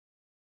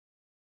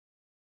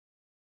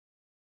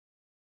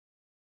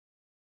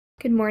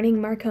Good morning,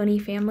 Marconi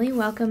family.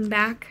 Welcome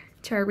back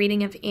to our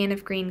reading of Anne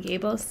of Green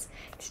Gables.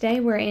 Today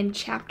we're in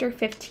chapter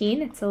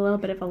 15. It's a little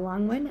bit of a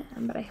long one,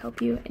 but I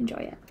hope you enjoy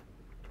it.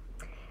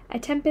 A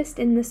Tempest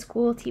in the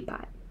School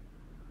Teapot.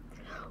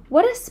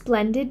 "What a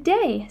splendid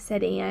day,"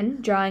 said Anne,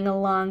 drawing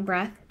a long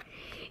breath.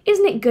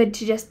 "Isn't it good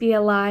to just be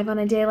alive on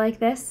a day like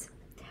this?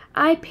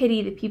 I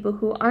pity the people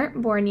who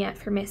aren't born yet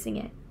for missing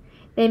it.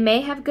 They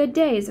may have good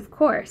days, of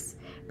course,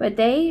 but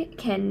they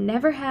can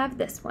never have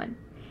this one.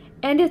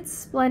 And it's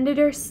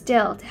splendider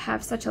still to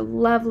have such a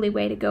lovely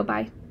way to go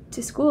by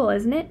to school,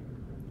 isn't it?"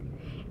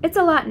 "It's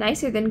a lot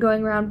nicer than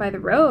going round by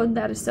the road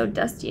that is so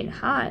dusty and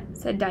hot,"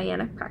 said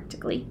Diana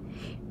practically,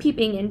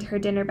 peeping into her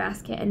dinner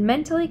basket and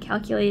mentally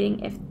calculating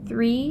if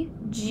 3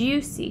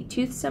 juicy,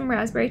 toothsome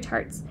raspberry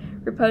tarts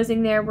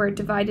reposing there were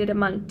divided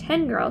among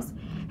 10 girls,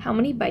 how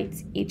many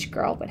bites each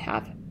girl would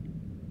have.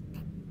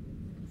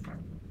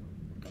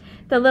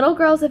 The little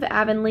girls of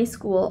Avonlea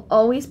School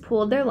always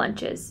pooled their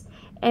lunches,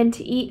 and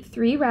to eat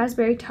 3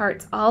 raspberry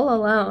tarts all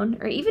alone,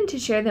 or even to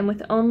share them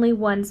with only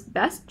one's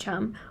best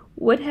chum,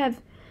 would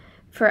have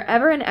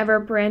forever and ever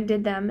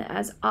branded them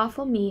as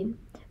awful mean,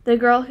 the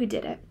girl who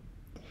did it.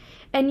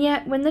 And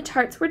yet, when the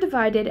tarts were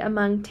divided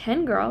among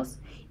 10 girls,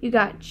 you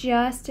got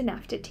just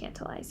enough to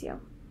tantalize you.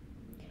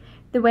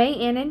 The way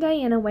Anne and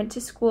Diana went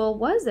to school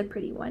was a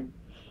pretty one.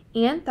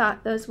 Anne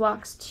thought those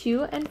walks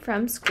to and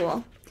from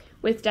school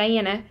with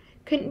Diana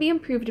couldn't be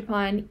improved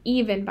upon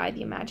even by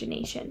the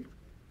imagination.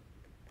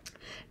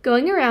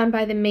 Going around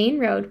by the main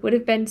road would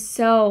have been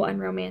so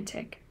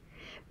unromantic.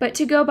 But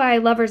to go by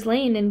Lover's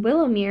Lane and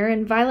Willowmere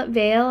and Violet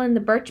Vale and the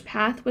Birch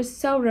Path was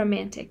so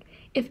romantic,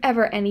 if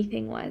ever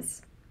anything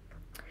was.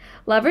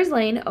 Lover's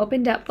Lane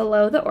opened up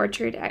below the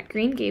orchard at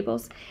Green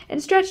Gables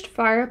and stretched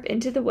far up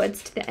into the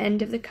woods to the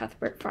end of the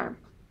Cuthbert farm.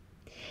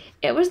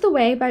 It was the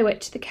way by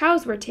which the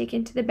cows were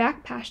taken to the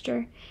back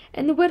pasture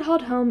and the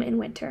Woodhold home in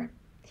winter.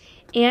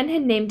 Anne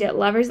had named it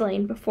Lover's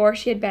Lane before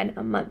she had been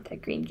a month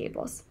at Green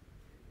Gables.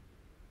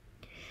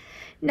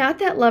 "Not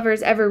that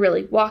lovers ever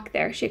really walk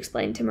there," she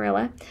explained to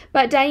Marilla,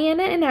 "but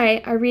Diana and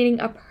I are reading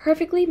a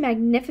perfectly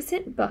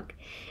magnificent book,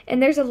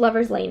 and there's a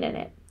Lover's Lane in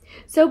it.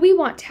 So we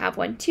want to have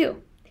one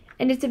too.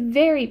 And it's a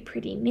very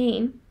pretty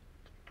name.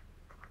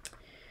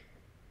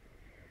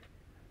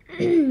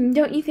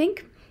 Don't you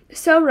think?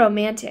 So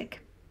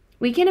romantic.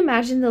 We can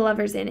imagine the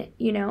lovers in it,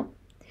 you know.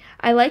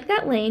 I like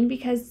that lane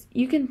because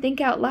you can think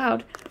out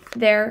loud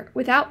there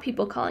without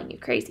people calling you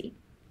crazy."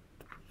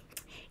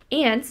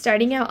 Anne,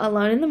 starting out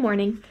alone in the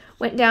morning,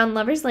 went down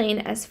Lover's Lane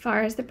as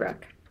far as the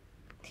brook.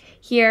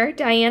 Here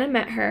Diana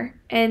met her,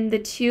 and the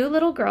 2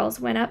 little girls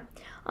went up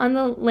on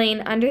the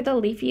lane under the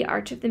leafy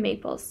arch of the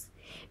maples.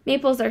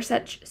 "Maples are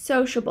such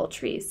sociable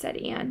trees," said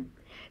Anne.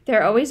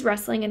 "They're always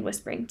rustling and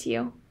whispering to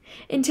you,"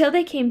 until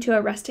they came to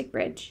a rustic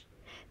bridge.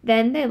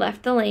 Then they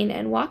left the lane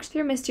and walked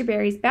through Mr.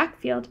 Barry's back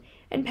field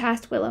and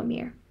past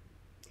Willowmere.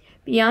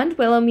 Beyond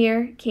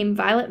Willowmere came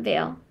Violet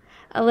Vale,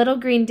 a little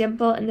green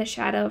dimple in the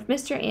shadow of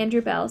Mr.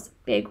 Andrew Bell's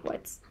big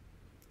woods.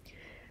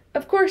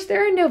 "Of course,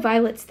 there are no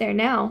violets there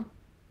now,"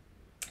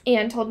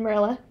 Anne told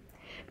Marilla,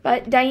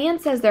 "but Diane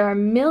says there are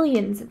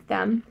millions of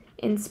them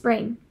in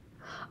spring."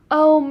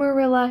 "Oh,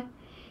 Marilla,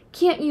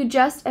 can't you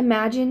just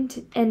imagine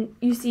and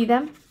you see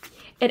them?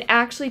 It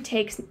actually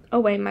takes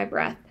away my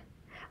breath.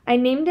 I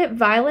named it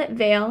Violet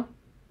Vale.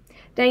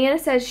 Diana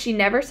says she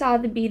never saw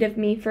the beat of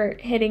me for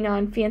hitting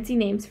on fancy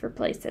names for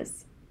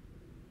places.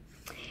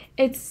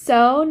 It's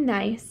so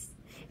nice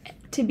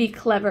to be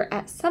clever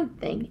at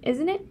something,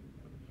 isn't it?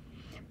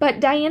 But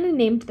Diana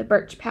named the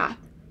Birch Path.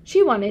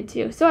 She wanted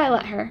to, so I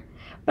let her.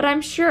 But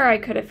I'm sure I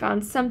could have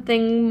found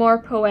something more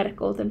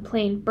poetical than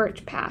plain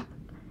Birch Path.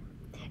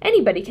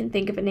 Anybody can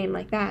think of a name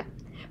like that.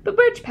 But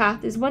Birch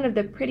Path is one of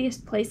the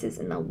prettiest places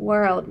in the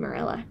world,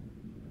 Marilla."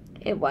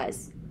 It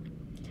was.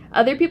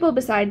 Other people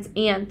besides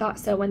Anne thought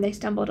so when they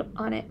stumbled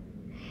on it.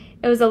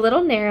 It was a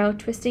little narrow,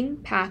 twisting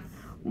path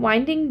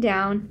winding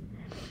down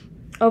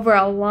over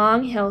a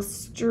long hill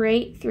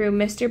straight through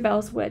Mr.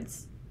 Bell's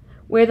woods.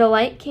 Where the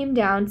light came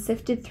down,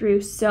 sifted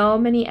through so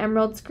many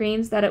emerald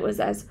screens that it was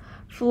as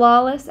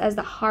flawless as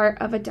the heart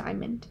of a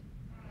diamond.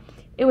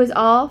 It was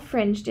all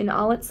fringed in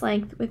all its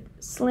length with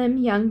slim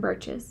young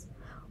birches,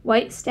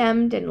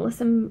 white-stemmed and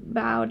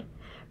lissom-boughed,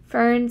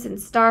 ferns and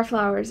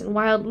starflowers and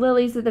wild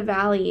lilies of the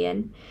valley,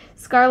 and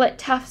scarlet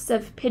tufts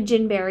of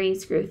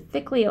pigeon-berries grew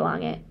thickly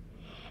along it.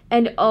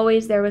 And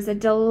always there was a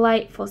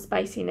delightful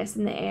spiciness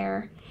in the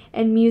air,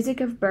 and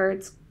music of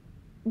bird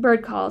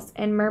calls,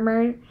 and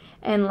murmur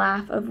and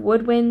laugh of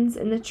woodwinds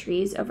in the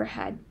trees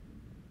overhead.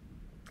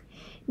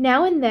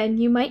 Now and then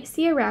you might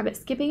see a rabbit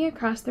skipping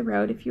across the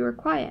road if you were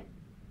quiet,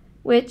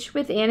 which,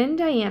 with Anne and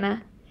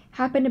Diana,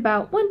 happened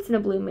about once in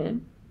a blue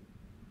moon.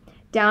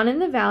 Down in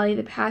the valley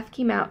the path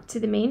came out to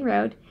the main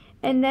road,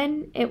 and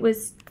then it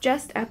was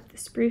just up the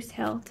spruce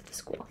hill to the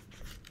school.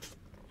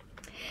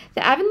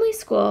 The Avonlea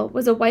School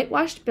was a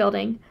whitewashed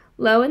building,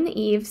 low in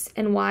the eaves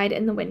and wide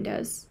in the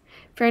windows,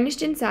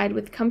 furnished inside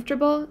with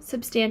comfortable,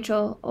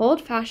 substantial,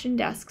 old-fashioned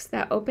desks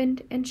that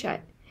opened and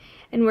shut,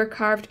 and were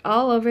carved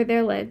all over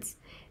their lids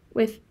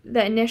with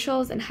the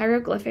initials and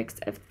hieroglyphics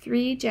of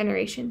 3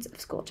 generations of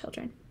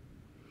schoolchildren.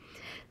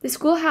 The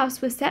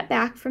schoolhouse was set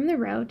back from the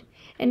road,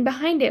 and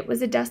behind it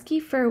was a dusky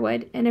fir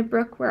wood and a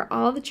brook where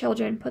all the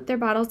children put their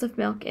bottles of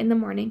milk in the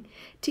morning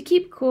to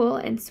keep cool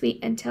and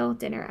sweet until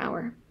dinner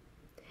hour.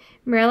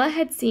 Marilla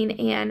had seen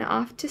Anne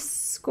off to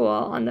school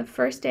on the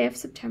first day of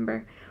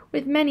September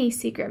with many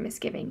secret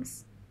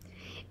misgivings.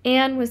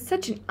 Anne was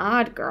such an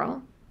odd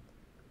girl.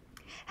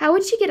 How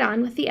would she get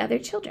on with the other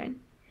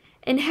children?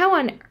 And how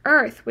on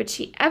earth would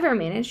she ever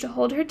manage to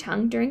hold her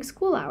tongue during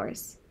school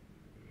hours?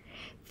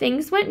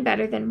 Things went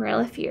better than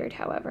Marilla feared,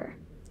 however.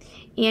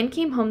 Anne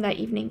came home that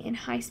evening in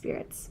high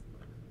spirits.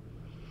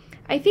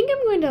 "I think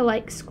I'm going to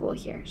like school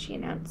here," she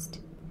announced.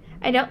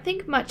 "I don't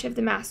think much of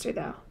the master,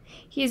 though.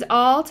 He's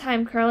all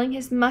time curling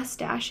his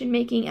mustache and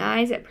making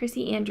eyes at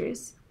Prissy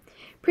Andrews.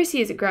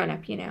 Prissy is a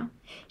grown-up, you know.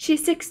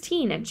 She's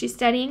 16, and she's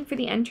studying for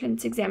the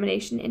entrance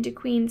examination into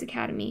Queen's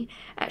Academy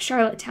at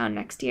Charlottetown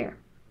next year.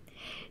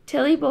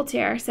 Tilly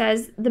Boulter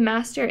says the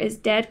master is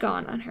dead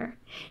gone on her.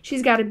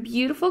 She's got a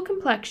beautiful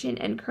complexion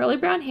and curly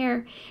brown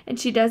hair, and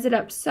she does it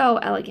up so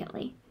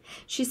elegantly.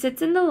 She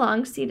sits in the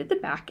long seat at the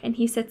back, and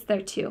he sits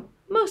there too,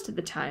 most of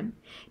the time,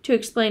 to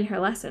explain her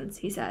lessons,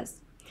 he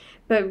says.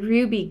 But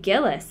Ruby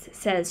Gillis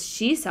says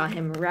she saw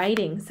him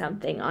writing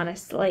something on a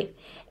slate,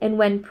 and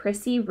when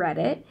Prissy read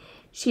it,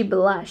 she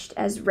blushed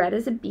as red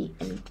as a beet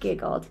and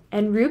giggled,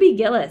 and Ruby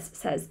Gillis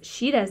says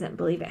she doesn't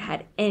believe it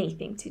had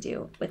anything to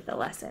do with the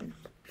lesson."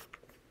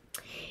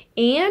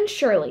 "Anne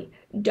Shirley,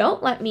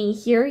 don't let me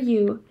hear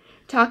you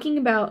talking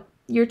about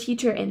your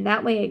teacher in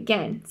that way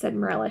again," said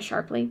Marilla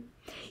sharply.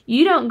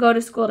 "You don't go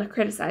to school to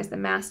criticize the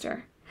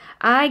master.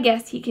 I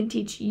guess he can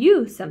teach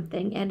you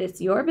something, and it's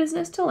your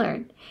business to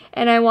learn,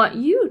 and I want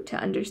you to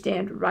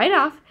understand right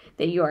off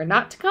that you are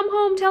not to come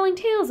home telling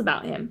tales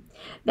about him.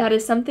 That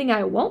is something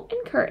I won't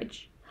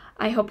encourage.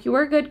 I hope you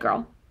were a good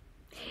girl."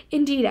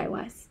 "Indeed I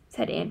was,"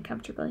 said Anne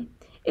comfortably.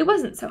 "It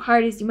wasn't so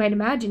hard as you might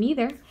imagine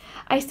either.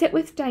 I sit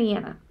with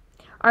Diana.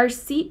 Our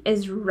seat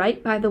is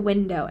right by the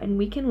window, and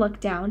we can look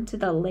down to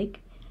the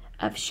lake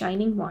of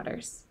shining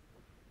waters.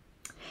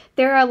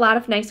 There are a lot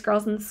of nice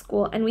girls in the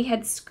school, and we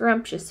had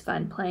scrumptious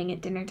fun playing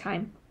at dinner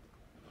time.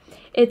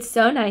 It's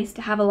so nice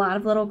to have a lot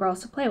of little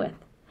girls to play with.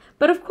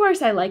 But of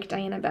course I like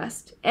Diana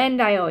best,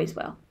 and I always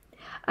will.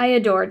 I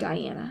adore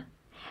Diana.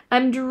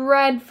 I'm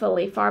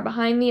dreadfully far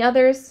behind the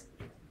others.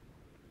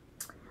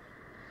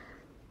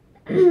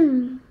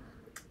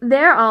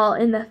 They're all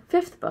in the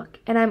 5th book,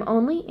 and I'm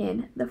only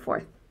in the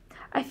 4th.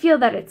 I feel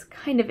that it's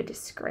kind of a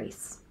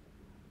disgrace.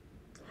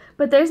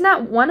 But there's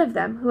not one of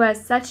them who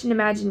has such an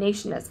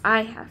imagination as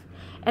I have,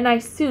 and I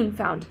soon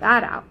found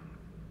that out.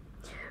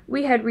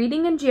 We had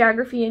reading and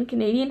geography and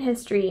Canadian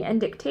history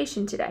and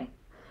dictation today.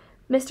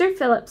 Mr.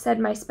 Phillips said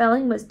my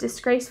spelling was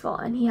disgraceful,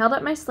 and he held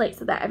up my slate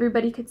so that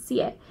everybody could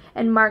see it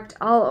and marked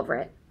all over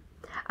it.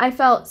 I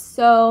felt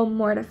so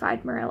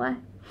mortified, Marilla.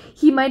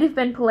 He might have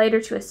been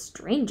politer to a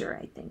stranger,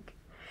 I think.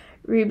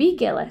 Ruby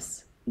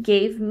Gillis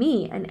gave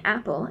me an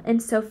apple,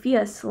 and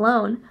Sophia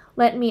Sloane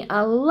lent me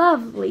a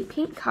lovely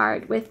pink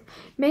card with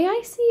 "May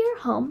I see your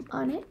home"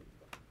 on it.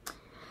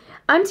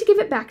 I'm to give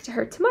it back to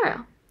her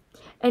tomorrow.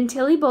 And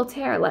Tilly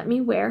Boulter let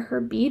me wear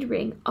her bead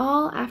ring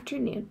all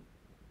afternoon.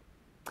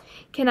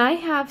 Can I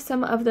have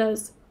some of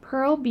those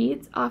pearl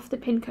beads off the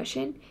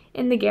pincushion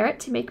in the garret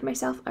to make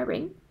myself a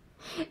ring?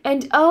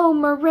 And oh,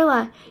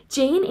 Marilla,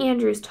 Jane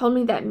Andrews told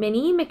me that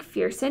Minnie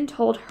McPherson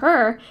told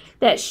her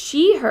that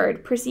she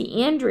heard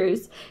Prissy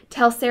Andrews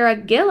tell Sarah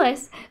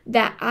Gillis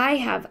that I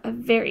have a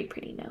very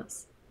pretty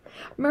nose.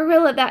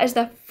 Marilla, that is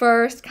the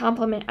first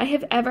compliment I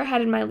have ever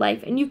had in my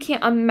life, and you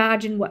can't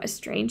imagine what a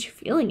strange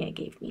feeling it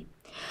gave me.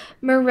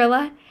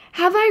 Marilla,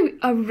 have I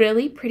a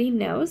really pretty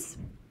nose?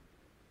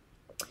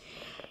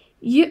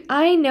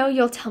 I know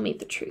you'll tell me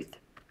the truth.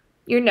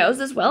 Your nose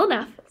is well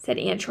enough, said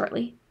Anne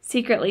shortly.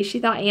 Secretly, she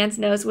thought Anne's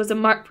nose was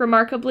a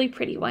remarkably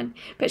pretty one,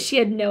 but she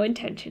had no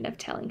intention of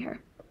telling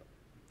her.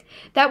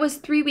 That was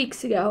 3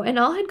 weeks ago, and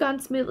all had gone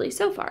smoothly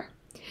so far.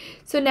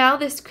 So now,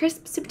 this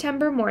crisp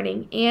September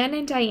morning, Anne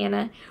and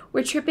Diana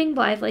were tripping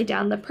blithely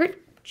down the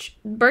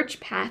birch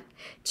path,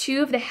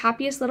 2 of the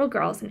happiest little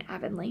girls in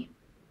Avonlea.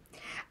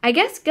 I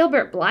guess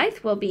Gilbert Blythe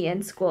will be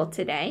in school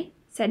today,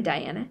 said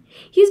Diana.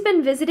 He's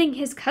been visiting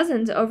his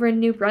cousins over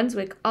in New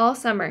Brunswick all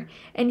summer,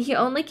 and he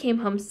only came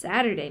home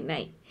Saturday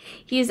night.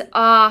 He's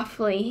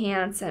awfully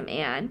handsome,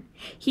 Anne.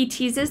 He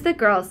teases the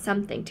girls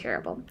something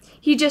terrible.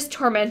 He just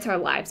torments our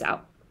lives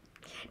out.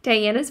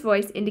 Diana's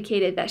voice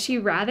indicated that she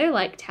rather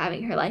liked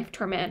having her life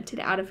tormented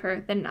out of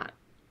her than not.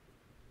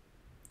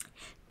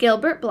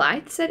 Gilbert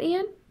Blythe, said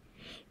Anne.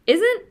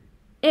 Isn't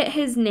it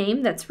his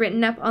name that's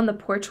written up on the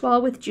porch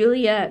wall with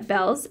Julia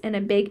bells and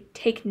a big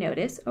 "Take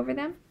Notice" over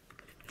them?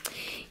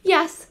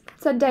 Yes,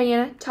 said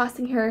Diana,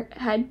 tossing her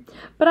head,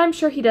 but I'm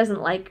sure he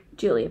doesn't like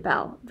Julia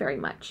Bell very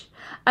much.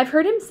 I've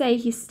heard him say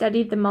he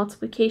studied the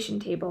multiplication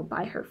table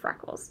by her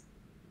freckles.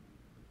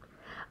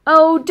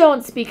 Oh,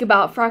 don't speak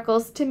about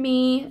freckles to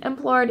me,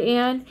 implored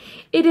Anne.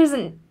 It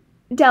isn't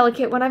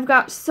delicate when I've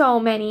got so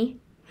many.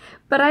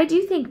 But I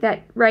do think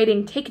that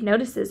writing take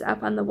notices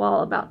up on the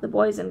wall about the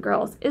boys and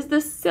girls is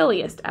the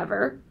silliest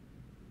ever.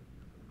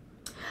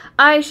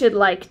 I should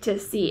like to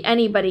see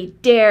anybody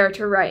dare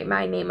to write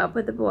my name up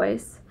with the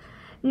boys.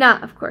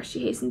 Not, of course,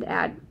 she hastened to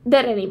add,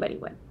 that anybody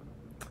would.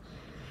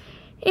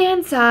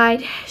 Anne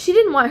sighed. She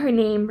didn't want her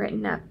name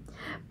written up,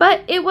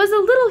 but it was a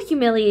little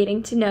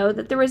humiliating to know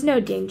that there was no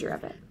danger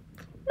of it.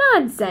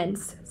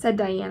 Nonsense, said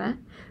Diana,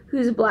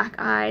 whose black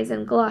eyes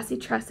and glossy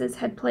tresses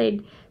had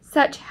played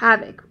such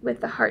havoc with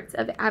the hearts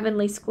of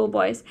Avonlea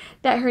schoolboys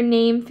that her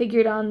name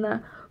figured on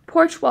the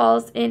porch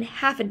walls in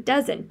half a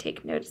dozen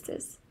take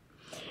notices.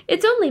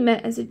 It's only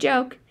meant as a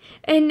joke,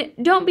 and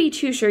don't be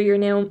too sure your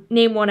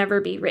name won't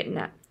ever be written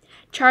up.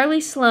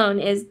 Charlie Sloane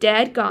is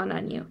dead gone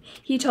on you.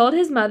 He told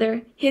his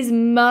mother,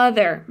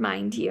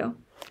 mind you,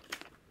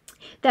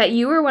 that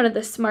you were one of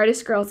the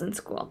smartest girls in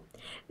school.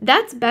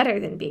 That's better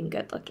than being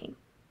good-looking.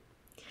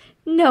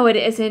 No, it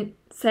isn't,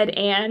 said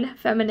Anne,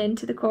 feminine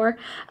to the core.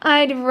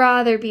 I'd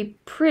rather be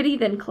pretty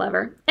than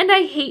clever, and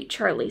I hate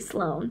Charlie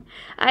Sloane.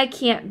 I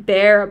can't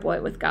bear a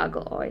boy with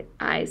goggle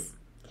eyes.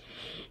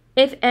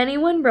 If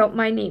anyone wrote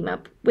my name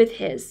up with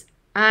his,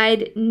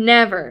 I'd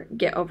never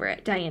get over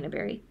it, Diana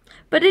Barry.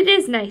 But it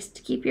is nice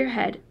to keep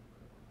head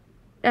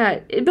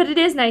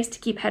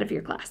of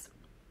your class.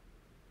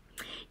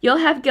 You'll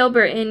have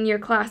Gilbert in your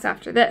class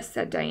after this,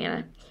 said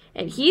Diana,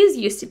 and he's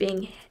used to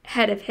being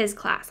head of his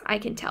class, I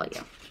can tell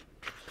you.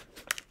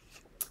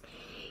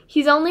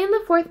 He's only in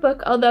the 4th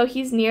book, although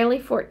he's nearly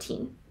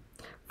 14.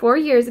 4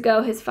 years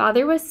ago, his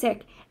father was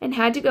sick and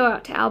had to go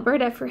out to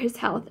Alberta for his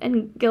health,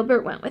 and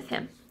Gilbert went with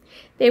him.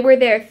 They were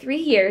there 3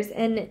 years,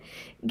 and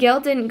Gil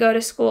didn't go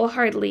to school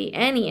hardly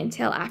any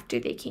until after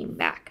they came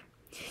back.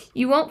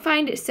 You won't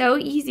find it so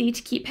easy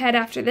to keep head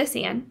after this,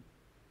 Anne.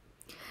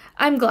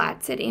 I'm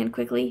glad, said Anne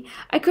quickly.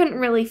 I couldn't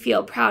really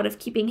feel proud of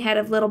keeping head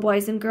of little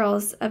boys and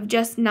girls of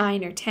just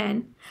 9 or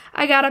 10.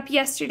 I got up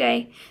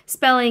yesterday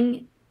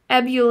spelling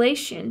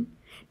ebullition.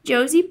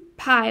 Josie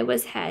Pye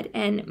was head,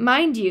 and,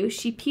 mind you,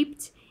 she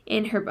peeped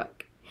in her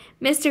book.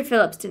 Mr.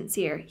 Phillips didn't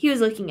see her. He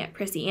was looking at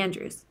Prissy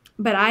Andrews.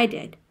 But I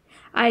did.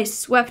 I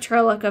swept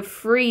her look of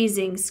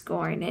freezing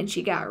scorn, and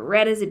she got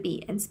red as a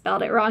beet and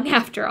spelled it wrong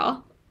after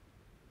all.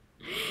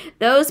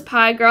 Those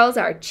Pye girls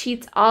are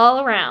cheats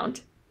all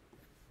around,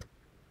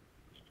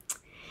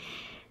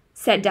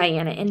 said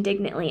Diana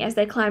indignantly as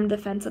they climbed the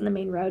fence on the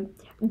main road.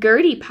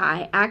 Gertie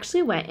Pye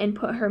actually went and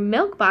put her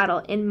milk bottle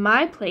in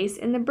my place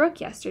in the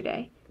brook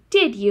yesterday.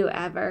 Did you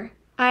ever?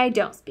 I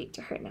don't speak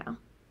to her now.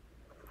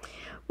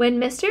 When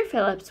Mr.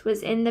 Phillips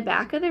was in the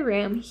back of the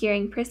room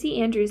hearing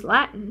Prissy Andrews'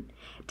 Latin,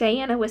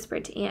 Diana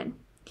whispered to Anne,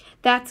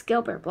 That's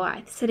Gilbert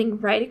Blythe, sitting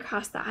right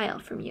across the aisle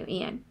from you,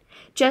 Anne.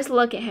 Just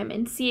look at him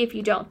and see if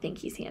you don't think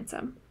he's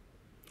handsome.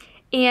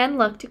 Anne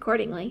looked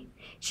accordingly.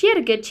 She had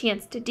a good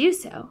chance to do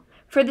so,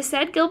 for the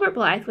said Gilbert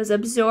Blythe was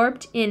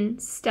absorbed in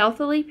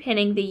stealthily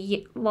pinning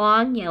the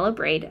long yellow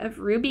braid of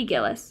Ruby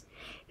Gillis,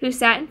 who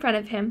sat in front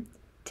of him,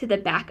 to the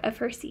back of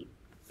her seat.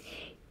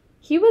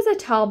 He was a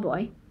tall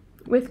boy,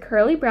 with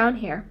curly brown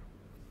hair,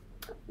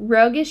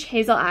 roguish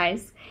hazel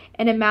eyes,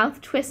 and a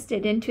mouth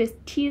twisted into a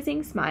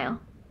teasing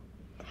smile.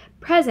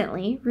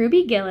 Presently,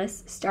 Ruby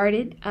Gillis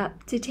started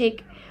up to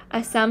take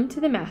a sum to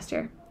the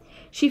master.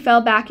 She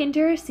fell back into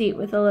her seat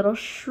with a little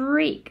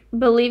shriek,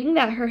 believing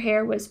that her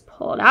hair was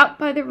pulled out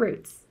by the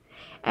roots.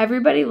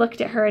 Everybody looked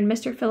at her, and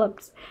Mr.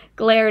 Phillips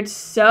glared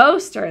so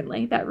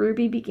sternly that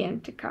Ruby began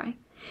to cry.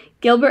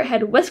 Gilbert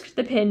had whisked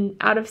the pin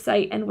out of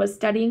sight and was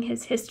studying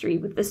his history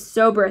with the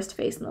soberest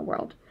face in the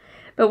world.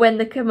 But when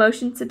the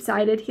commotion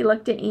subsided, he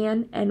looked at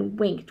Anne and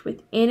winked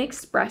with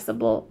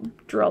inexpressible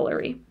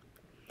drollery.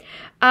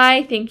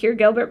 I think your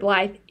Gilbert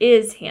Blythe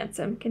is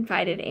handsome,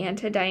 confided Anne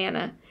to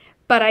Diana,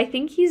 but I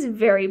think he's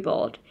very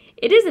bold.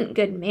 It isn't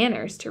good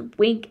manners to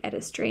wink at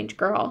a strange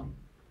girl.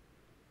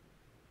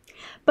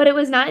 But it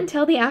was not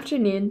until the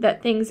afternoon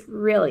that things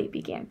really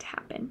began to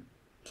happen.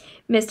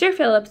 Mr.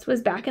 Phillips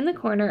was back in the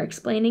corner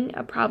explaining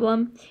a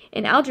problem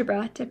in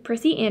algebra to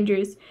Prissy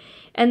Andrews,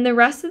 and the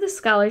rest of the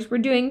scholars were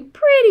doing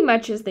pretty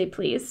much as they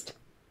pleased,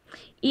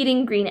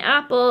 eating green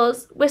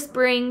apples,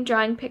 whispering,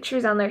 drawing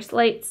pictures on their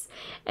slates,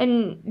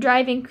 and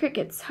driving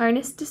crickets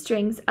harnessed to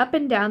strings up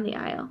and down the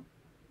aisle.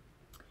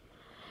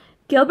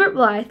 Gilbert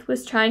Blythe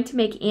was trying to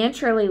make Anne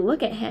Shirley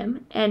look at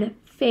him, and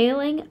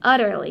failing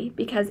utterly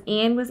because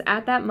Anne was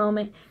at that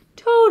moment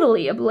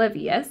totally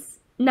oblivious,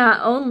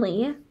 not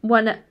only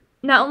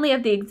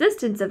of the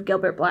existence of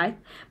Gilbert Blythe,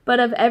 but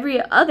of every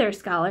other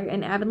scholar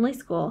in Avonlea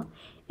School,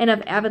 and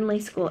of Avonlea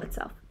School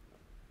itself.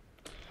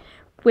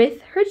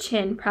 With her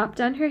chin propped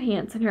on her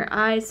hands and her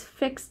eyes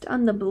fixed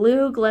on the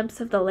blue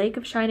glimpse of the lake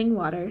of shining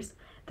waters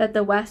that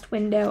the west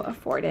window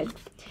afforded,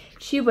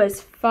 she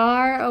was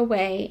far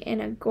away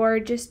in a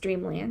gorgeous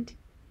dreamland,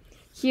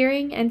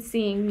 hearing and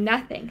seeing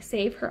nothing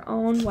save her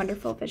own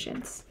wonderful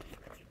visions.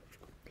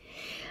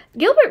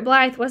 Gilbert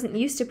Blythe wasn't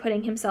used to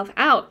putting himself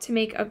out to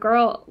make a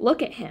girl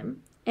look at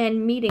him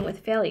and meeting with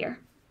failure.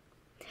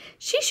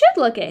 She should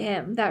look at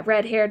him, that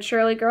red-haired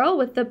Shirley girl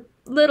with the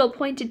little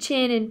pointed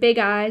chin and big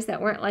eyes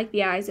that weren't like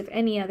the eyes of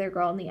any other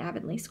girl in the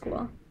Avonlea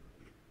School.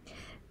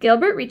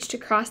 Gilbert reached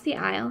across the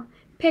aisle,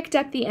 picked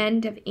up the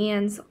end of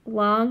Anne's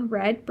long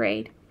red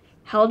braid,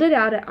 held it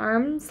out at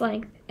arm's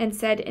length, and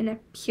said in a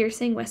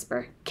piercing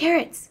whisper,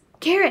 "Carrots!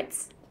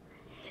 Carrots!"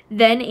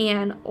 Then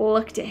Anne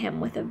looked at him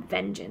with a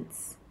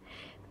vengeance.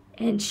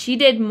 And she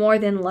did more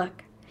than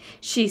look.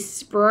 She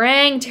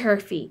sprang to her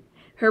feet,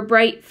 her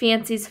bright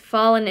fancies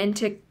fallen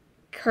into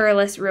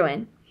cureless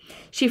ruin.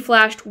 She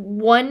flashed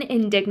one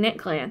indignant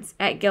glance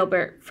at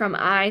Gilbert from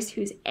eyes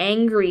whose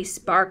angry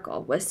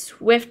sparkle was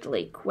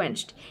swiftly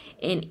quenched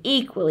in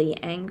equally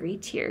angry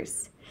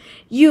tears.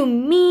 "You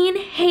mean,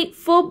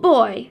 hateful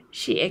boy!"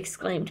 she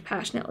exclaimed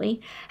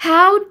passionately.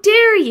 "How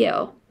dare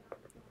you!"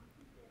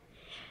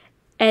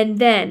 And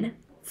then,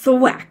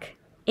 thwack!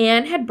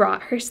 Anne had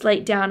brought her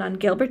slate down on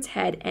Gilbert's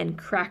head and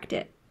cracked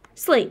it.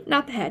 Slate,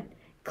 not the head,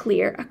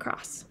 clear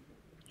across.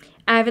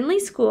 Avonlea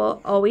School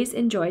always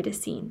enjoyed a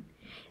scene.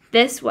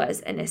 This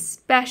was an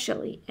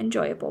especially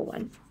enjoyable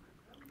one.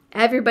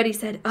 Everybody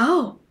said,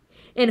 "Oh,"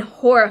 in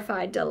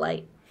horrified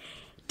delight.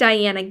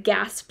 Diana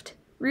gasped.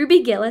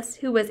 Ruby Gillis,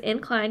 who was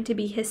inclined to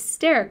be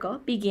hysterical,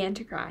 began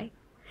to cry.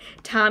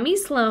 Tommy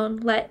Sloane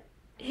let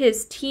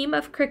his team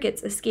of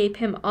crickets escape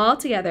him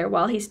altogether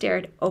while he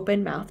stared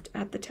open-mouthed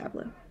at the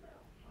tableau.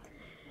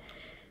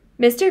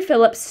 Mr.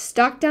 Phillips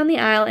stalked down the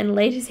aisle and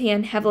laid his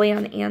hand heavily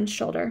on Anne's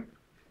shoulder.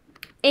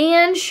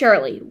 "Anne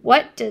Shirley,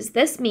 what does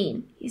this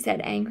mean?" he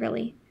said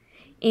angrily.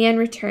 Anne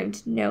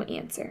returned no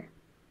answer.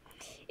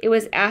 It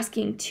was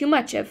asking too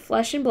much of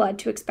flesh and blood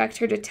to expect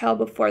her to tell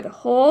before the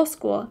whole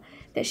school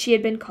that she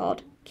had been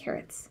called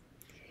carrots.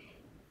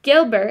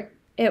 Gilbert,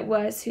 it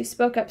was, who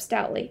spoke up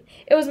stoutly.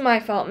 "It was my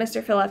fault,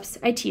 Mr. Phillips.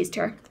 I teased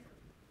her."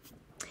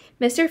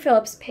 Mr.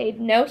 Phillips paid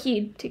no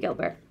heed to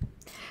Gilbert.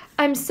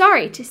 "I'm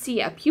sorry to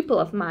see a pupil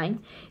of mine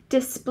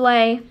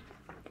displaying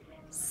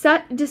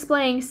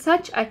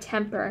such a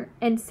temper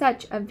and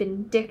such a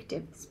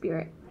vindictive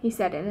spirit," he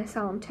said in a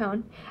solemn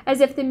tone, as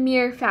if the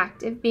mere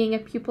fact of being a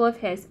pupil of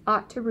his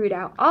ought to root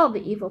out all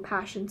the evil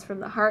passions from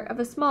the heart of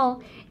a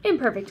small,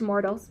 imperfect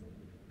mortal.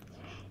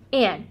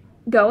 "Anne,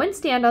 go and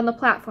stand on the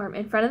platform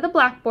in front of the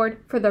blackboard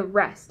for the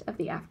rest of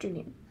the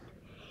afternoon."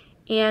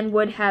 Anne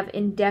would have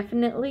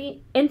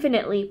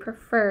infinitely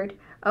preferred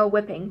a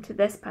whipping to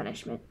this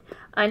punishment,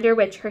 under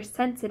which her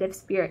sensitive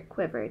spirit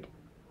quivered,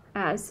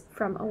 as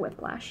from a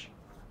whiplash.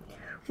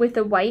 With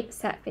a white,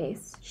 set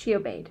face, she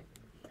obeyed.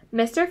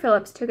 Mr.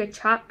 Phillips took a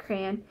chalk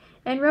crayon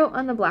and wrote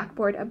on the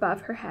blackboard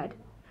above her head,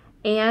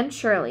 "Anne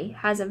Shirley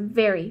has a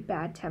very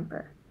bad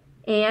temper.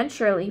 Anne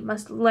Shirley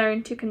must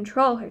learn to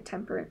control her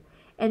temper,"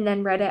 and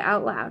then read it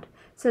out loud,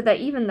 so that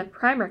even the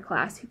primer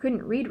class who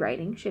couldn't read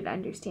writing should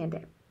understand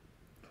it.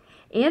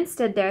 Anne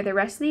stood there the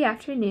rest of the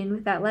afternoon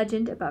with that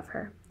legend above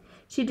her.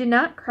 She did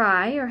not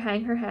cry or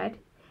hang her head.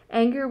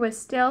 Anger was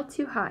still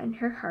too hot in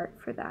her heart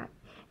for that,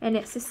 and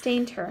it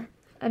sustained her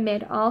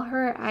amid all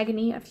her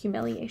agony of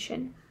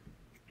humiliation.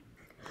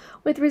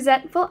 With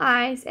resentful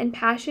eyes and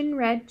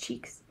passion-red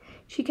cheeks,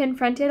 she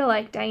confronted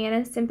alike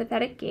Diana's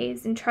sympathetic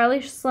gaze and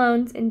Charlie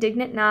Sloane's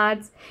indignant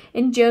nods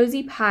and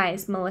Josie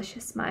Pye's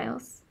malicious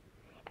smiles.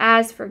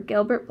 As for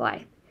Gilbert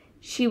Blythe,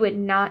 she would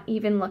not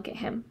even look at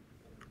him.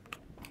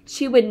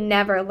 She would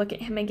never look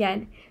at him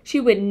again. She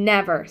would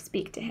never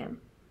speak to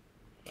him.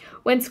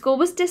 When school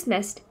was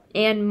dismissed,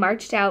 Anne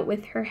marched out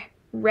with her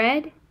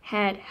red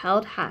head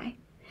held high.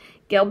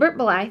 Gilbert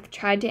Blythe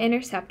tried to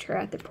intercept her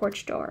at the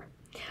porch door.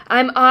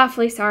 "I'm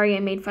awfully sorry I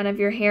made fun of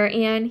your hair,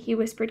 Anne," he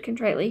whispered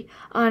contritely.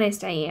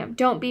 "Honest I am.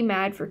 Don't be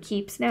mad for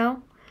keeps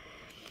now."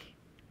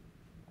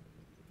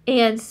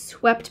 Anne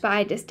swept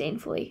by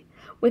disdainfully,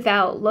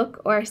 without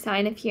look or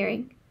sign of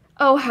hearing.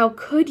 "Oh, how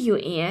could you,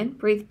 Anne?"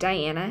 breathed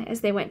Diana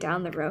as they went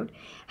down the road,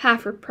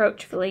 half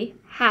reproachfully,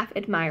 half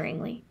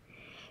admiringly.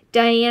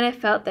 Diana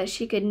felt that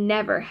she could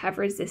never have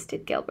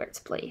resisted Gilbert's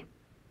plea.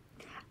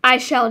 "I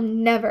shall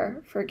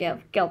never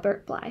forgive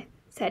Gilbert Blythe,"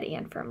 said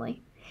Anne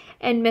firmly.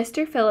 "And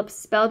Mr. Phillips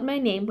spelled my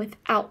name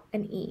without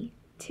an E,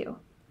 too.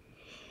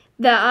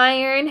 The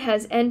iron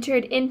has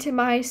entered into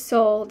my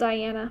soul,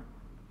 Diana."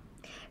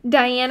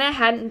 Diana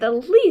hadn't the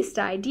least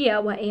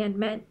idea what Anne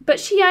meant, but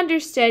she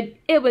understood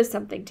it was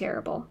something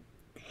terrible.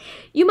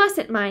 "You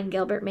mustn't mind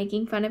Gilbert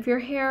making fun of your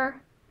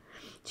hair,"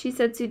 she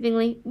said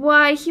soothingly.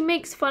 "Why, he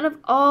makes fun of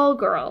all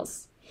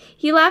girls.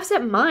 He laughs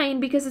at mine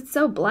because it's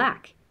so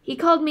black. He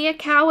called me a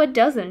cow a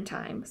dozen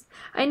times.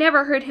 I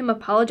never heard him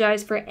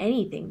apologize for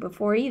anything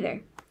before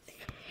either.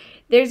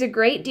 There's a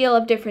great deal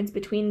of difference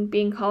between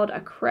being called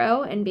a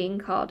crow and being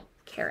called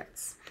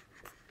carrots,"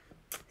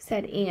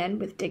 said Anne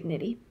with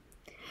dignity.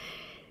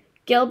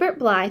 "Gilbert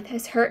Blythe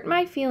has hurt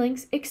my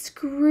feelings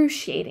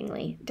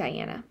excruciatingly,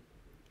 Diana.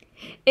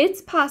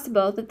 It's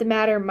possible that the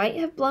matter might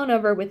have blown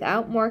over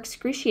without more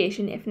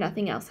excruciation if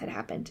nothing else had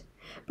happened.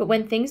 But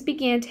when things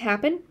began to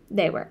happen,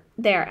 they are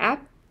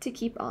apt to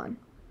keep on."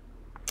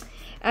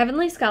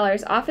 Avonlea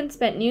scholars often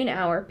spent noon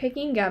hour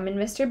picking gum in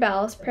Mr.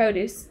 Bell's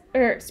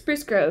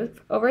spruce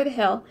grove over the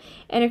hill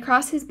and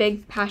across his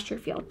big pasture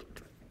field.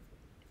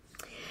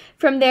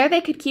 From there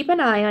they could keep an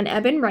eye on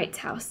Eben Wright's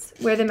house,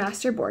 where the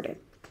master boarded.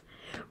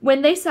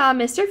 When they saw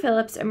Mr.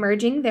 Phillips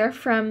emerging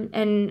therefrom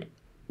and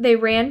they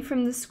ran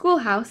from the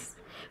schoolhouse,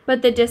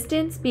 but the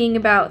distance being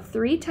about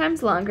 3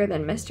 times longer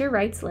than Mr.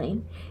 Wright's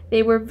lane,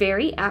 they were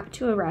very apt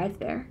to arrive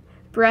there,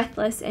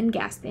 breathless and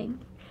gasping,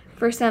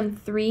 for some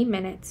 3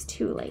 minutes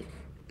too late.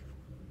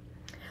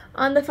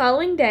 On the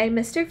following day,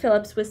 Mr.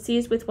 Phillips was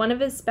seized with one of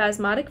his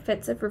spasmodic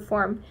fits of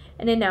reform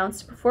and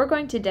announced, before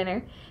going to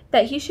dinner,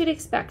 that he should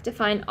expect to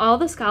find all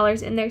the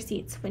scholars in their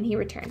seats when he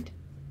returned.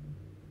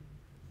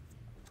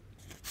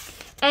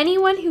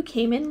 Anyone who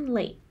came in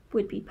late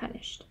would be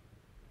punished.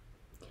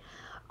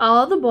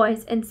 All the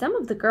boys and some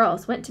of the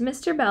girls went to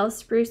Mr. Bell's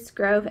spruce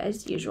grove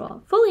as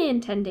usual, fully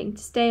intending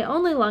to stay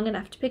only long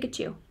enough to pick a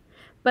chew.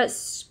 But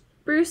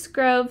spruce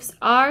groves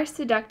are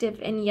seductive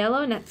and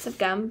yellow nets of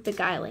gum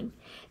beguiling.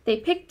 They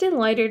picked and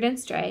loitered and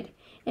strayed,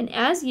 and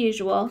as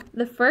usual,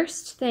 the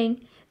first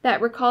thing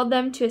that recalled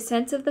them to a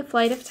sense of the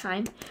flight of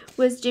time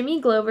was Jimmy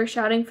Glover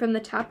shouting from the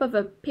top of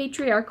a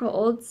patriarchal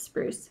old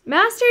spruce,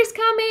 "Master's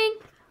coming!"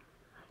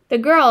 The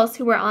girls,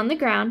 who were on the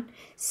ground,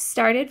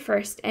 started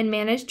first and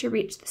managed to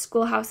reach the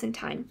schoolhouse in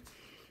time,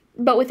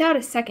 but without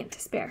a second to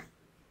spare.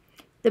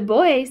 The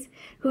boys,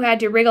 who had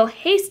to wriggle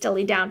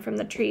hastily down from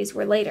the trees,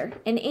 were later,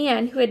 and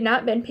Anne, who had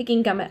not been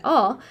picking gum at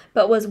all,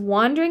 but was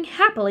wandering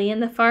happily in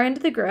the far end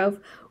of the grove,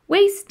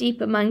 waist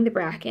deep among the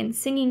bracken,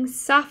 singing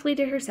softly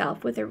to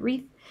herself with a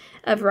wreath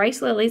of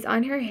rice lilies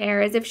on her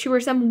hair as if she were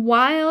some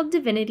wild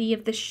divinity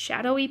of the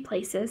shadowy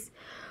places,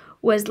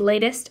 was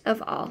latest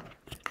of all.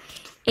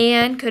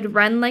 Anne could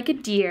run like a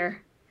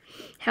deer,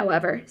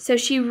 however, so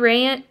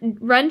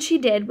run she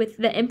did, with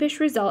the impish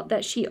result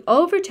that she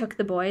overtook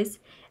the boys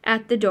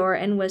at the door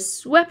and was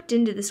swept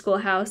into the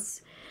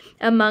schoolhouse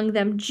among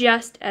them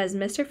just as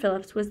Mr.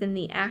 Phillips was in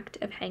the act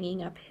of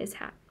hanging up his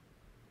hat.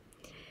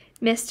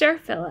 Mr.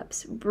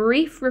 Phillips'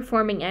 brief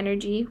reforming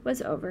energy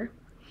was over.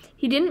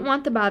 He didn't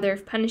want the bother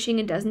of punishing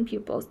a dozen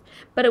pupils,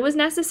 but it was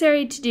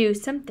necessary to do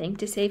something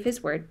to save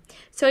his word,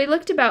 so he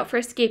looked about for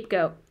a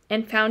scapegoat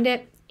and found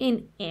it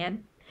in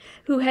Anne,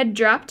 who had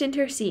dropped into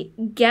her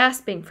seat,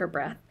 gasping for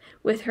breath,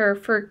 with her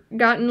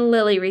forgotten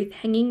lily wreath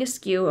hanging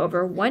askew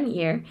over one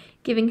ear,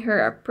 giving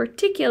her a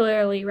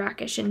particularly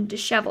rockish and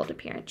disheveled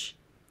appearance.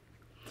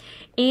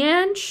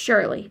 "Anne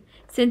Shirley,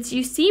 since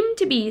you seem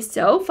to be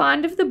so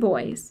fond of the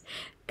boys'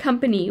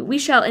 company, we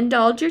shall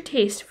indulge your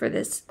taste for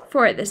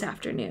it this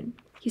afternoon,"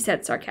 he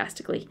said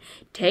sarcastically.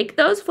 "Take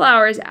those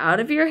flowers out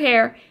of your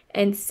hair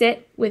and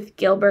sit with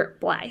Gilbert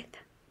Blythe."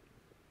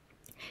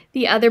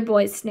 The other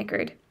boys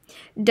snickered.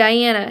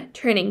 Diana,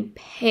 turning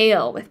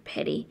pale with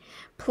pity,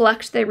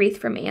 plucked the wreath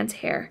from Anne's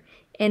hair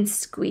and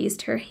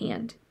squeezed her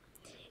hand.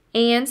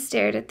 Anne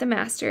stared at the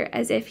master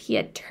as if he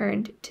had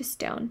turned to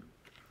stone.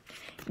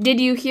 "Did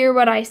you hear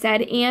what I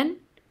said, Anne?"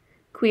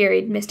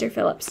 queried Mr.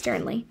 Phillips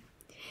sternly.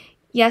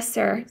 "Yes,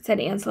 sir," said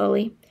Anne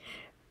slowly,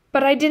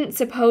 "but I didn't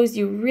suppose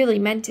you really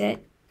meant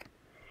it."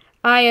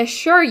 "I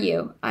assure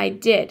you I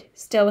did,"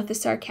 still with a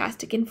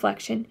sarcastic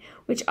inflection,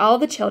 which all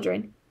the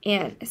children,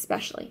 Anne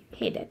especially,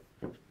 hated.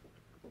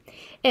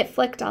 It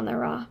flicked on the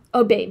raw.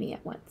 "Obey me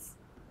at once."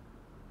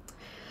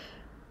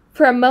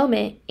 For a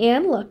moment,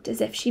 Anne looked as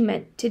if she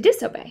meant to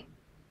disobey.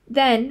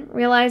 Then,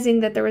 realizing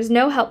that there was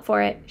no help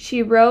for it,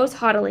 she rose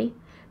haughtily,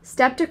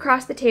 stepped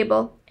across the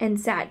table, and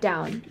sat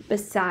down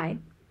beside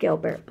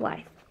Gilbert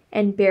Blythe,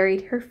 and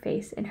buried her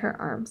face in her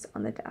arms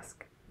on the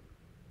desk.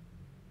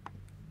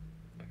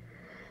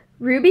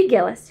 Ruby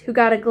Gillis, who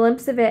got a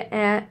glimpse of it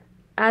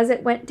as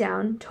it went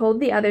down, told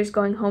the others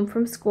going home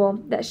from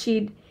school that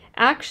she'd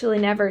actually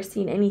never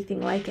seen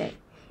anything like it.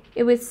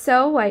 It was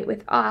so white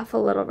with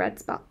awful little red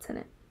spots in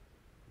it.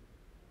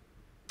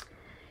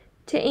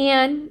 To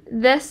Anne,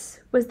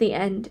 this was the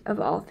end of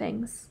all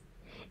things.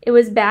 It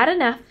was bad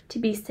enough to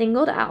be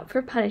singled out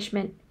for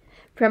punishment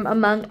from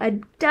among a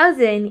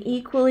dozen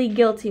equally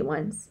guilty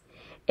ones.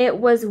 It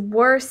was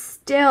worse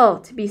still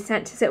to be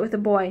sent to sit with a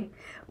boy.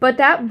 But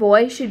that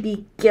boy should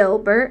be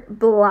Gilbert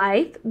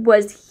Blythe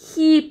was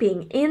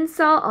heaping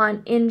insult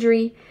on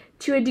injury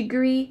to a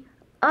degree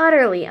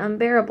utterly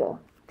unbearable.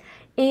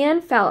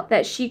 Anne felt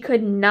that she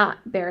could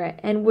not bear it,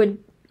 and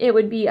it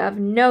would be of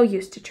no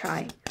use to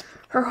try.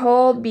 Her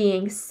whole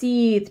being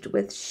seethed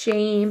with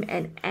shame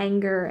and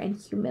anger and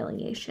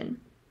humiliation.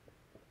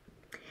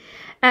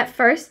 At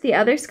first, the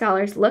other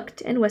scholars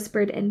looked and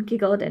whispered and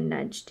giggled and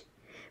nudged.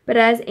 But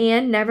as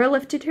Anne never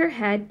lifted her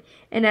head,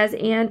 and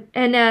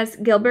as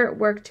Gilbert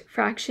worked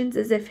fractions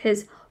as if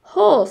his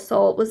whole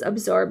soul was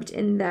absorbed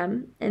in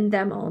them and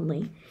them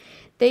only,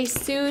 they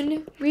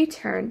soon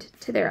returned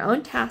to their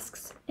own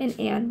tasks, and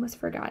Anne was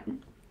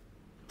forgotten.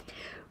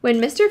 When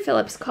Mr.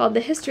 Phillips called the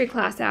history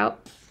class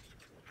out,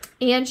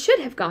 Anne should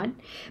have gone,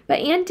 but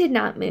Anne did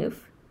not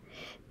move.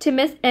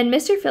 And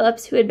Mr.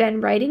 Phillips, who had been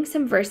writing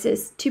some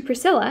verses to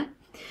Priscilla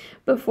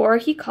before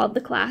he called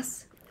the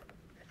class,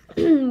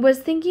 was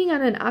thinking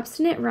on an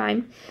obstinate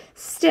rhyme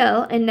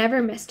still and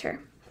never missed her.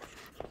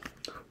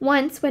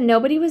 Once, when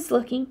nobody was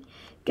looking,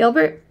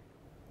 Gilbert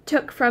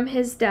took from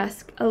his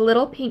desk a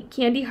little pink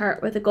candy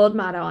heart with a gold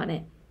motto on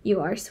it, "You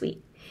are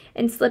sweet,"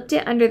 and slipped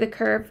it under the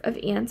curve of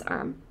Anne's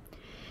arm.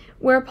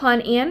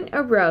 Whereupon Anne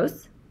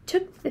arose,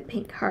 took the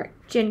pink heart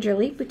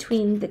gingerly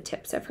between the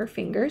tips of her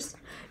fingers,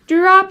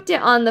 dropped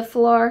it on the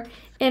floor,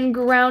 and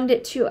ground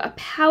it to a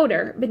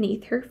powder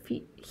beneath her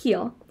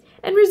heel,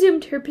 and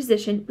resumed her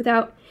position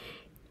without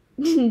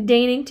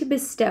deigning to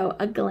bestow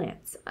a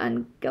glance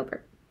on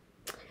Gilbert.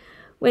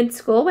 When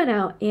school went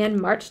out,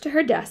 Anne marched to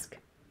her desk,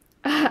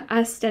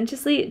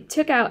 ostentatiously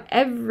took out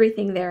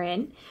everything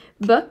therein,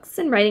 books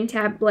and writing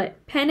tablet,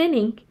 pen and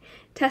ink,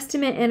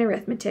 testament and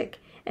arithmetic,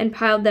 and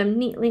piled them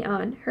neatly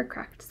on her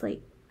cracked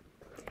slate.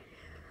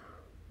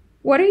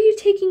 "What are you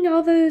taking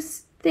all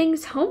those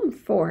things home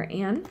for,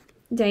 Anne?"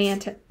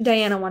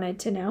 Diana wanted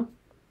to know.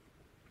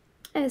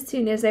 As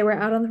soon as they were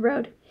out on the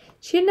road,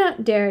 she had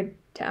not dared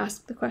to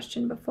ask the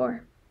question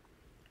before.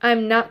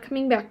 "I'm not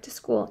coming back to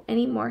school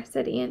any more,"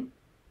 said Anne.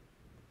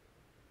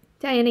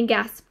 Diana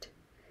gasped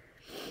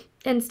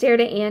and stared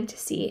at Anne to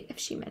see if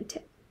she meant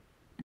it.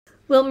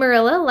 "Will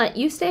Marilla let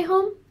you stay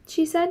home?"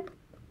 she said.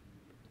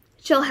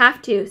 "She'll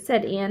have to,"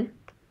 said Anne.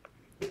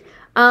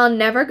 I'll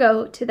never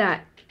go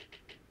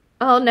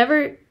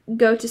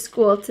to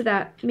school to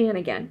that man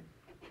again."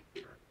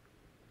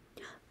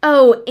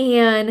 "Oh,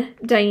 Anne,"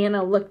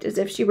 Diana looked as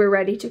if she were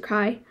ready to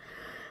cry.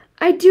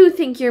 "I do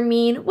think you're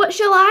mean. What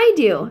shall I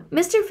do?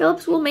 Mr.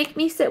 Phillips will make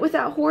me sit with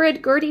that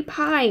horrid Gertie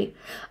Pye.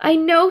 I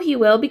know he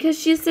will, because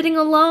she is sitting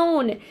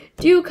alone.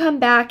 Do come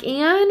back,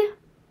 Anne."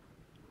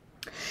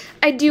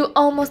 "I'd do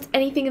almost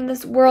anything in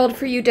this world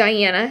for you,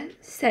 Diana,"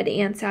 said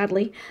Anne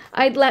sadly.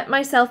 "I'd let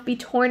myself be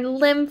torn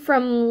limb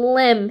from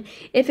limb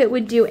if it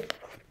would do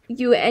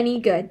you any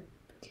good.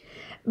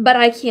 But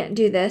I can't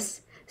do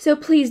this, so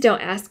please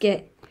don't ask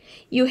it.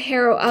 You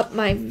harrow up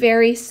my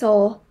very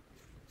soul."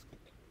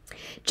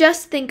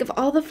 "Just think of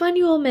all the fun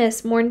you will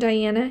miss," mourned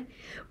Diana.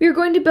 "We are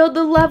going to build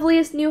the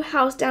loveliest new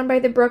house down by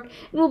the brook,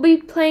 and we'll be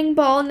playing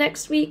ball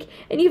next week,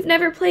 and you've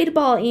never played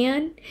ball,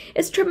 Anne.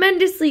 It's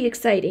tremendously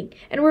exciting,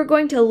 and we're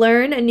going to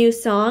learn a new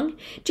song.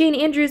 Jane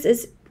Andrews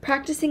is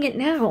practicing it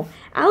now.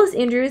 Alice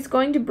Andrews is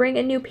going to bring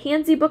a new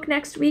pansy book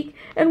next week,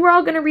 and we're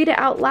all going to read it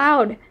out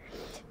loud.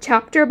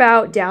 Chapter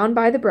about down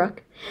by the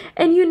brook.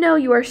 And you know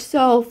you are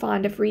so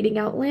fond of reading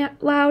out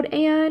loud,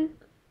 Anne."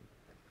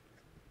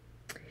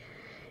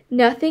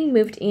 Nothing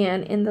moved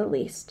Anne in the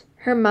least.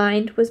 Her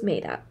mind was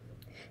made up.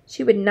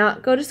 She would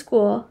not go to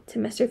school to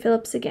Mr.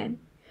 Phillips again.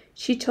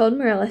 She told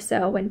Marilla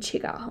so when she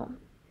got home.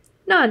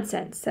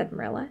 "Nonsense," said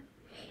Marilla.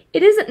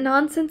 "It isn't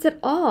nonsense at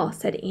all,"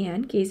 said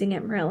Anne, gazing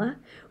at Marilla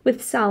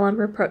with solemn,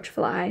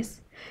 reproachful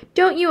eyes.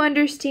 "Don't you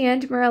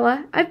understand,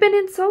 Marilla? I've been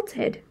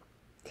insulted."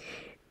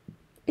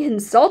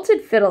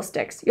 "Insulted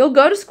fiddlesticks. You'll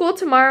go to school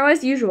tomorrow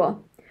as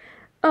usual."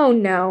 "Oh,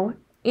 no."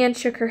 Anne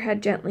shook her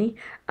head gently.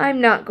 "I'm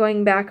not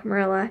going back,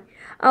 Marilla.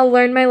 I'll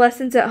learn my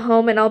lessons at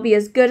home, and I'll be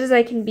as good as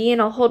I can be,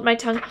 and I'll hold my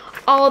tongue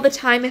all the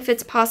time if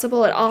it's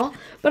possible at all,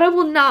 but I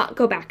will not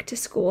go back to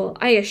school,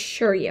 I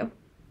assure you."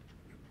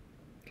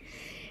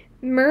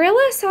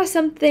 Marilla saw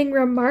something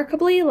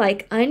remarkably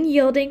like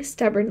unyielding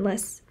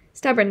stubbornness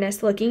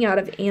looking out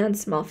of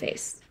Anne's small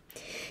face.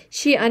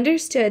 She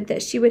understood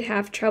that she would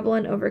have trouble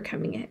in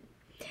overcoming it,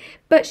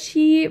 but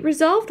she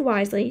resolved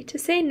wisely to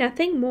say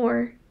nothing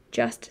more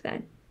just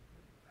then.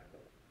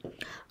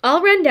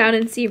 "I'll run down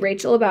and see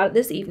Rachel about it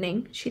this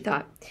evening," she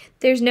thought.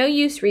 "There's no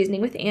use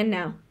reasoning with Anne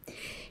now.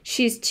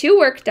 She's too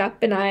worked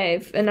up, and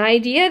I've an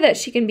idea that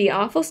she can be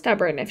awful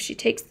stubborn if she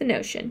takes the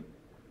notion.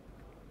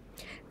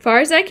 Far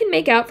as I can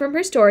make out from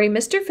her story,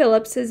 Mr.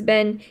 Phillips has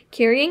been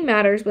carrying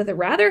matters with a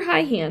rather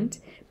high hand,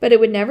 but it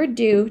would never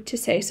do to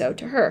say so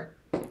to her.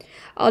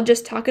 I'll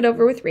just talk it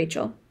over with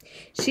Rachel.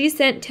 She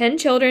sent 10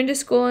 children to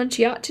school, and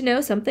she ought to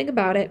know something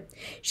about it.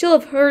 She'll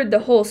have heard the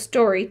whole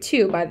story,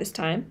 too, by this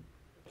time."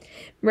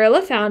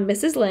 Marilla found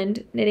Mrs.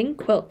 Lynde knitting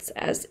quilts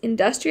as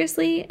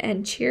industriously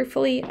and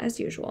cheerfully as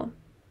usual.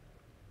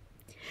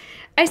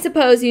 "I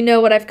suppose you know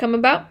what I've come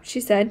about," she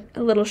said,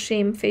 a little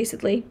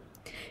shamefacedly.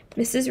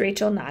 Mrs.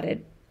 Rachel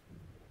nodded.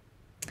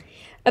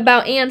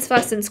 "About Anne's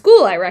fuss in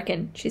school, I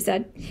reckon," she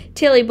said.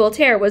 "Tilly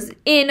Boulter was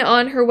in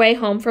on her way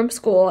home from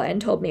school and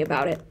told me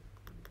about it."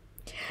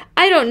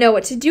 "I don't know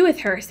what to do with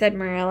her," said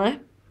Marilla.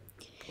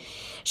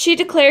 "She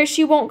declares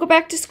she won't go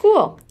back to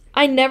school.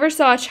 I never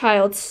saw a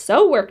child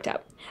so worked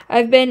up.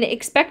 I've been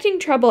expecting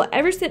trouble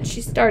ever since she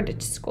started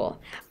to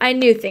school. I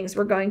knew things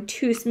were going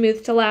too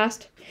smooth to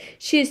last.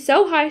 She is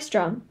so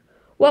high-strung.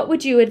 What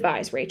would you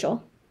advise,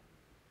 Rachel?"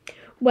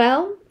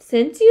 "Well,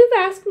 since you've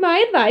asked my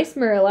advice,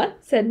 Marilla,"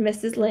 said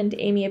Mrs. Lynde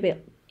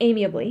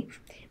amiably.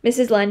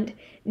 Mrs. Lynde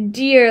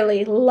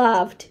dearly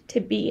loved to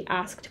be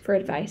asked for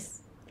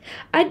advice.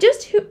 "I'd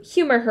just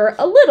humor her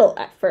a little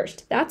at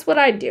first. That's what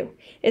I'd do.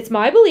 It's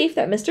my belief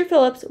that Mr.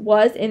 Phillips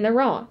was in the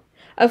wrong.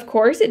 Of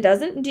course, it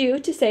doesn't do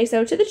to say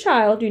so to the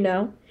child, you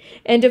know.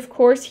 And of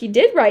course, he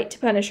did right to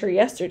punish her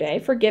yesterday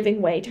for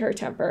giving way to her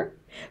temper.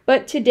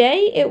 But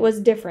today it was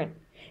different.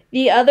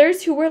 The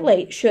others who were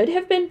late should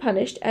have been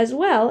punished as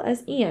well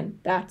as Anne,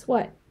 that's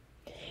what.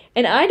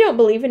 And I don't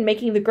believe in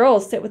making the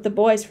girls sit with the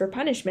boys for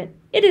punishment.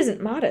 It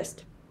isn't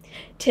modest."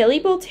 Tilly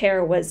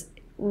Boulter was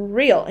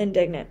real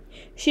indignant.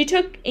 She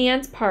took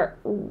Anne's part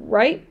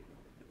right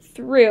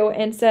through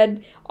and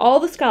said all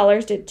the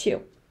scholars did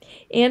too.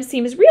 Anne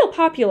seems real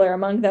popular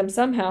among them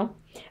somehow.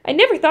 I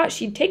never thought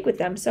she'd take with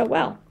them so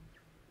well."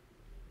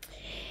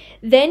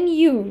 "Then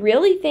you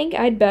really think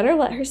I'd better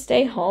let her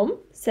stay home?"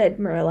 said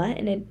Marilla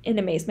in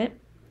amazement.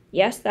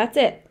 "Yes, that's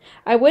it.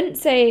 I wouldn't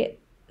say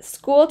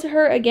school to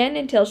her again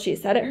until she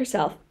said it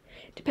herself.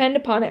 Depend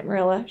upon it,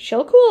 Marilla,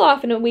 she'll cool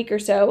off in a week or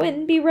so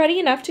and be ready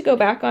enough to go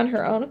back on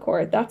her own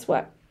accord, that's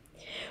what.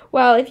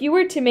 While if you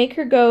were to make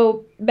her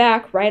go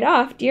back right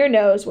off, dear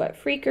knows what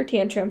freak or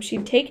tantrum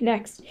she'd take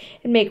next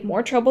and make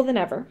more trouble than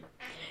ever.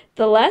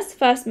 The less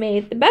fuss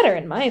made, the better,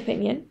 in my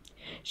opinion.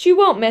 She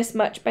won't miss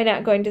much by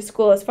not going to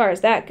school as far as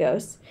that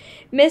goes.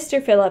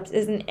 Mr. Phillips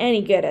isn't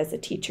any good as a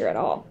teacher at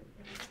all.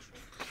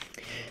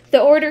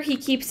 The order he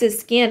keeps is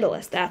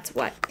scandalous, that's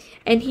what.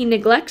 And he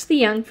neglects the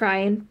young fry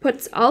and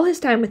puts all his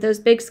time with those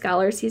big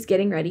scholars he's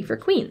getting ready for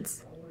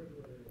Queen's.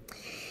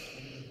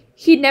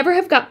 He'd never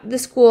have got the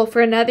school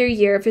for another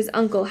year if his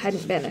uncle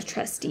hadn't been a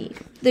trustee.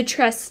 The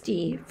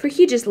trustee, for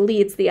he just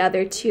leads the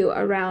other two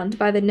around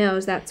by the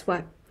nose, that's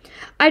what.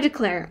 I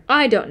declare,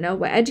 I don't know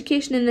what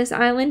education in this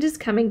island is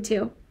coming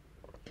to."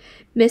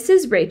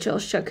 Mrs. Rachel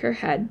shook her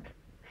head,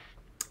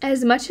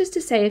 as much as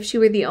to say if she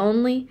were the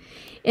only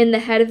in the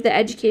head of the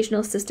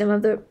educational system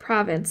of the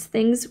province,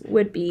 things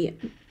would be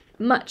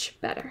much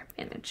better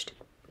managed.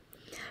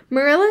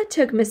 Marilla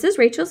took Mrs.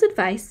 Rachel's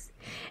advice,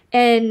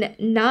 and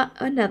not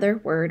another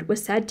word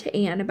was said to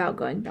Anne about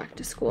going back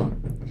to school.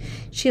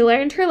 She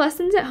learned her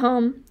lessons at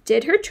home,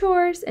 did her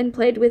chores, and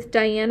played with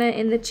Diana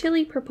in the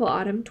chilly purple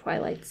autumn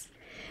twilights.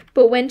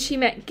 But when she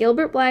met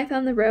Gilbert Blythe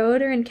on the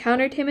road or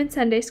encountered him in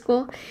Sunday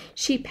school,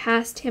 she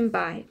passed him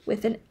by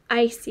with an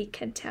icy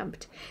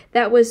contempt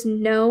that was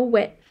no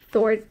whit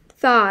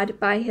thawed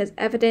by his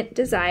evident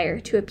desire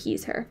to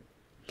appease her.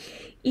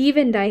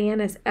 Even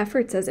Diana's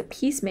efforts as a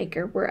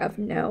peacemaker were of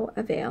no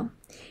avail.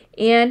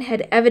 Anne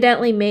had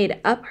evidently made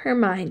up her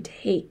mind to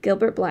hate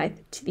Gilbert Blythe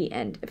to the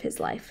end of his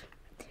life.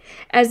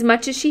 As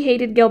much as she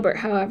hated Gilbert,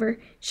 however,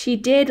 she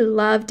did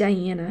love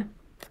Diana,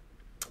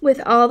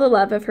 with all the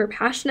love of her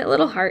passionate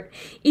little heart,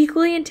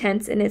 equally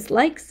intense in its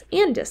likes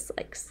and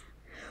dislikes.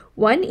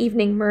 One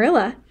evening,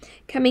 Marilla,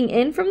 coming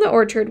in from the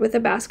orchard with a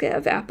basket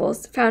of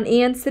apples, found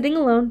Anne sitting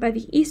alone by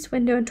the east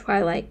window in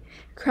twilight,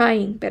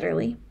 crying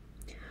bitterly.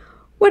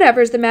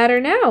 "Whatever's the matter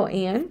now,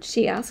 Anne?"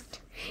 she asked.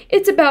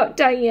 "It's about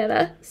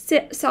Diana,"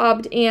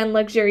 sobbed Anne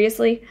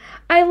luxuriously.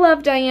 "I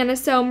love Diana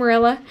so,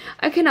 Marilla.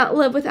 I cannot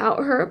live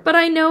without her, but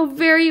I know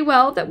very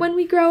well that when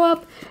we grow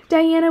up,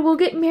 Diana will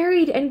get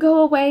married and go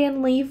away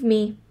and leave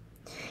me.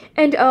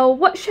 And oh,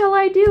 what shall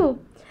I do?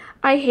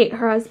 I hate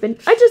her husband.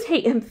 I just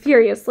hate him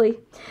furiously.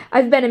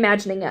 I've been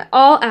imagining it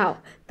all out,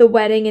 the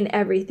wedding and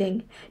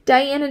everything.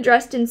 Diana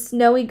dressed in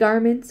snowy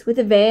garments, with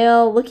a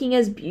veil, looking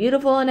as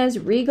beautiful and as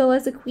regal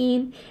as a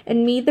queen,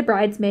 and me the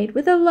bridesmaid,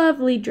 with a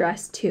lovely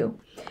dress too,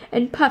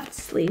 and puffed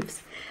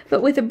sleeves,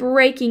 but with a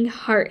breaking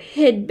heart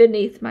hid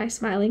beneath my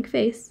smiling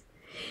face.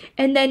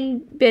 And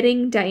then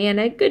bidding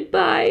Diana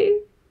goodbye."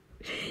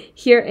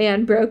 Here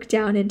Anne broke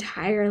down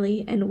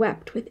entirely and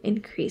wept with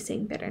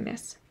increasing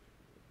bitterness.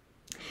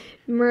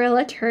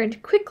 Marilla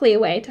turned quickly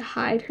away to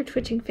hide her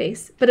twitching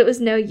face, but it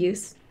was no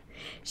use.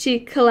 She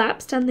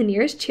collapsed on the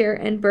nearest chair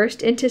and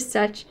burst into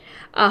such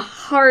a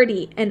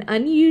hearty and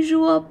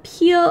unusual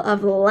peal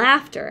of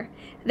laughter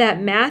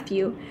that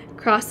Matthew,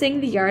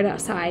 crossing the yard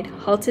outside,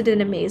 halted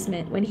in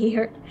amazement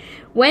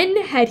when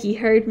had he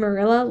heard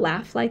Marilla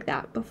laugh like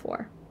that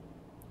before.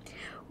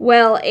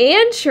 "Well,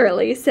 Anne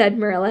Shirley," said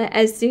Marilla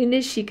as soon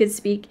as she could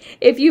speak,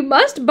 "if you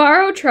must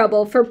borrow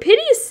trouble, for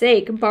pity's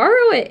sake,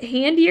 borrow it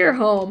handier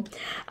home.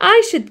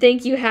 I should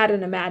think you had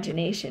an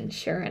imagination,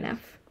 sure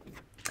enough."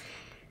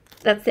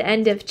 That's the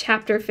end of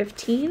chapter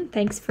 15.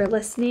 Thanks for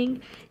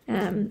listening.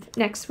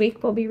 Next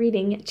week we'll be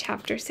reading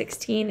chapter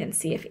 16 and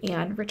see if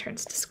Anne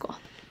returns to school.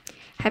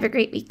 Have a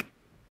great week.